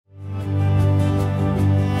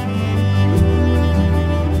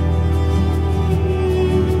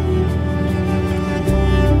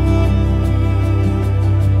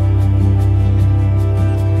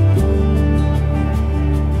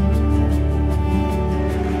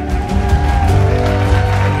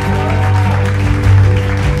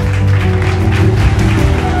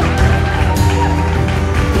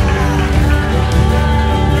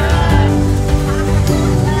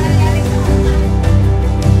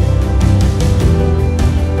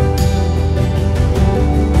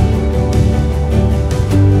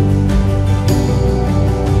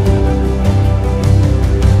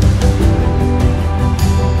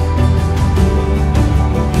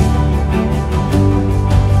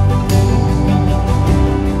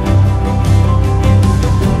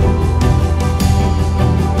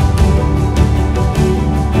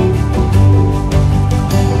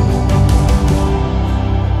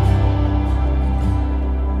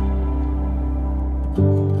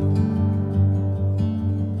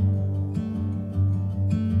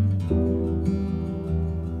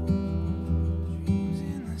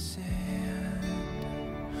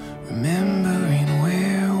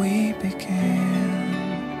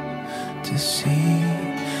to see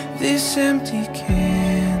this empty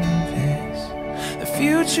canvas, the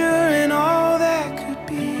future and all that could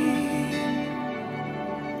be.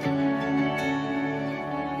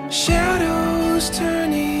 Shadows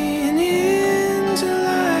turning into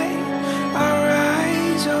light, our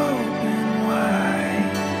eyes open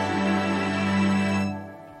wide.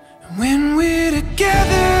 And when we're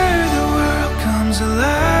together, the world comes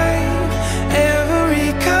alive.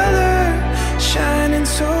 Every color shining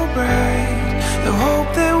so bright. The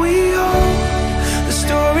hope that we hold, the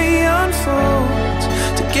story unfolds.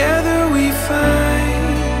 Together we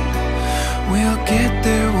find we'll get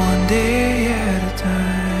there one day at a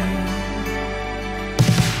time.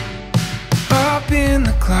 Up in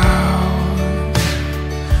the clouds,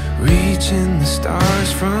 reaching the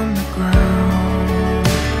stars from the ground.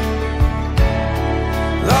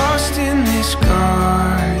 Lost in this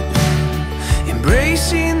garden,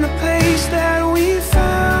 embracing the place that we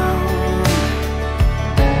found.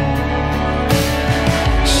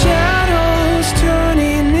 Shadows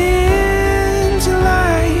turning into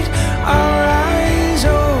light, our eyes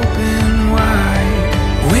open wide.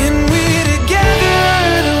 When we're together,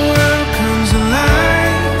 the world comes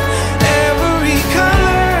alive. Every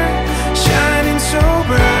color shining so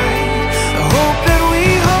bright. The hope that we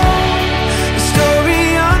hold, the story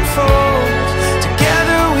unfolds.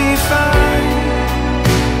 Together we find.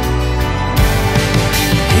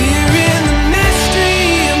 Here in the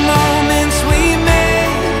mystery of moments we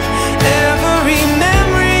make, every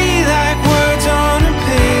memory like words on a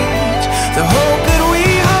page. The hope that we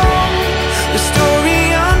hold, the story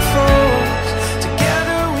unfolds.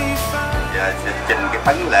 Together we find. Giờ sẽ trình cái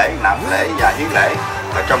tấn lễ, nạp lễ và hiến lễ.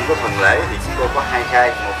 Ở trong cái phần lễ thì chúng tôi có 2 khai,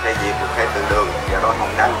 một khai diệp, một khai từ đường và đôi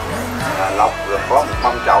hồng đăng. Lộc gồm có một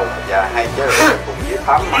mâm trầu và 2 chế độ cùng với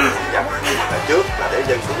 8 mâm vật. Trước là để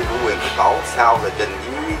dân chủ chủ quyền của tổ, sau là trình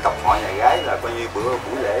với tộc họ nhà gái là coi như buổi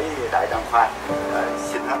lễ đại đăng khoa.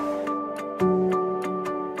 Xin hết.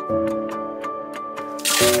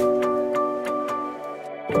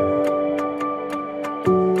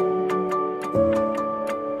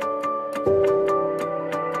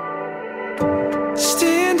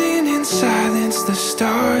 Standing in silence, the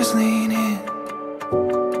stars lean in.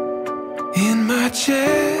 In my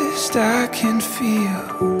chest I can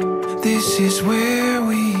feel this is where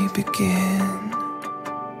we begin.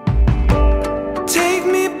 Take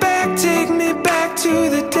me back to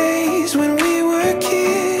the days when we were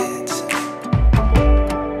kids,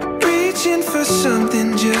 reaching for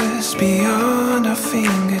something just beyond our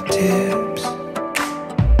fingertips.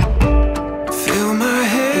 Fill my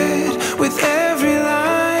head with every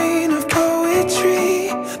line of poetry.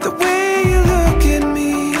 The way you look at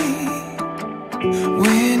me,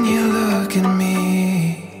 when you look at me.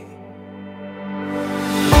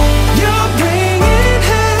 You're bringing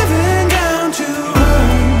heaven down to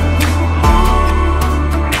earth,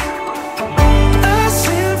 a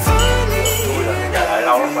symphony. Chờ đợi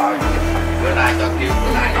lâu lắm rồi. Bữa nay cho kêu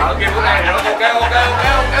bữa nay. Kêu bữa nay rồi. Ok.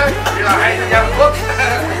 Đi là hai dân quốc.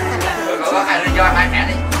 Rồi có hai lý do hai mẹ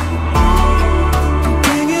đi.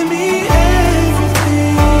 Bringing me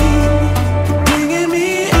everything, bringing me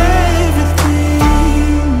everything.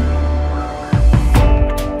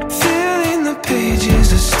 Filling the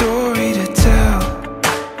pages, a story to tell.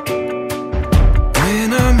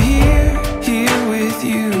 When I'm here with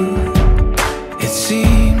you, it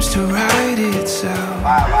seems to write itself.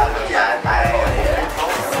 Ba lượt dài tay.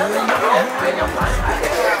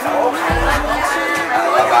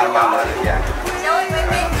 Ba lượt dài.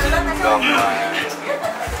 Còn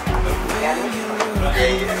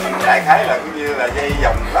dây đại khái là cũng như là dây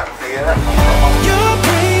vòng lắc kia đó. You're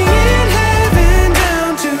bringing heaven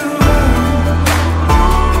down to earth,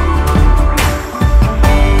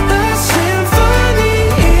 a symphony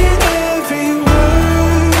in every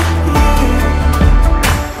word.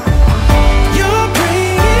 You're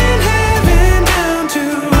bringing heaven down to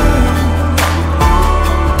earth,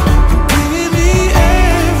 bringing me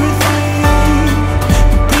everything,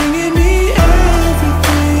 bringing me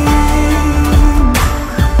everything.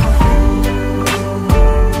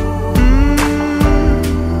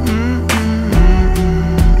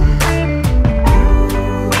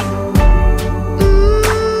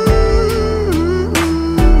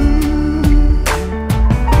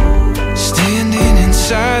 Standing in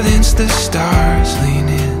silence, the stars lean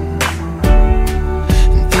in.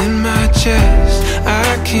 And in my chest,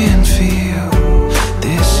 I can feel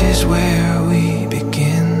this is where we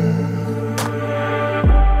begin.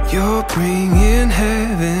 You're bringing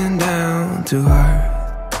heaven down to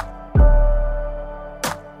earth,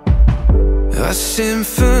 a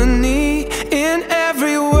symphony in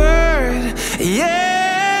every word. Yeah.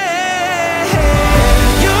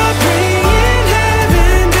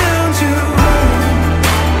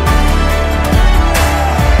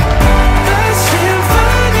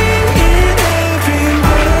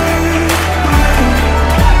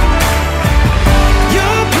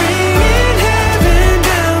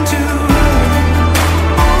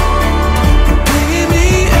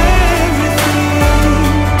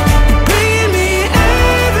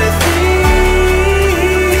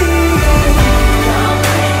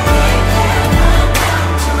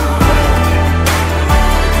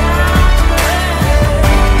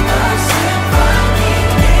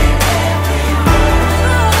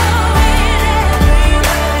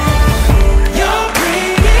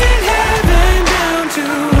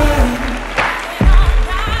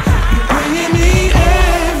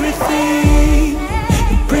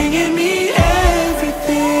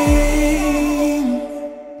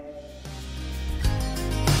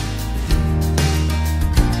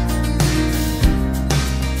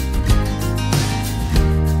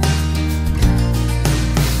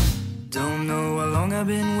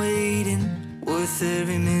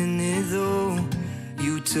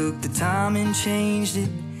 and changed it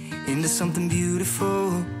into something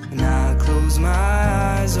beautiful. And I close my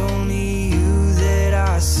eyes, only you that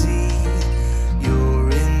I see. You're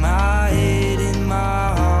in my head, in my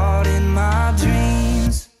heart, in my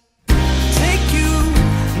dreams. Take you,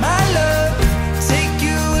 my love, take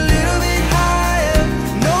you a little bit higher.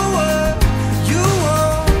 Know what you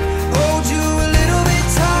want, hold you a little bit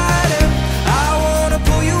tighter. I wanna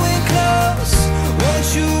pull you in close, want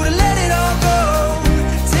you to let it all go.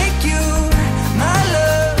 Take you, my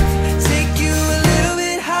love, take you a little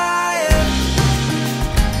bit higher.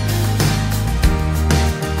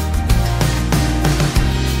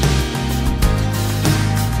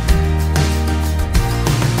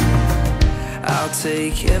 I'll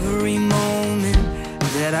take every moment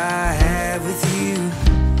that I have with you,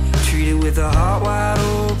 treat it with a heart wide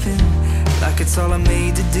open, like it's all I'm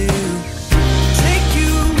made to do.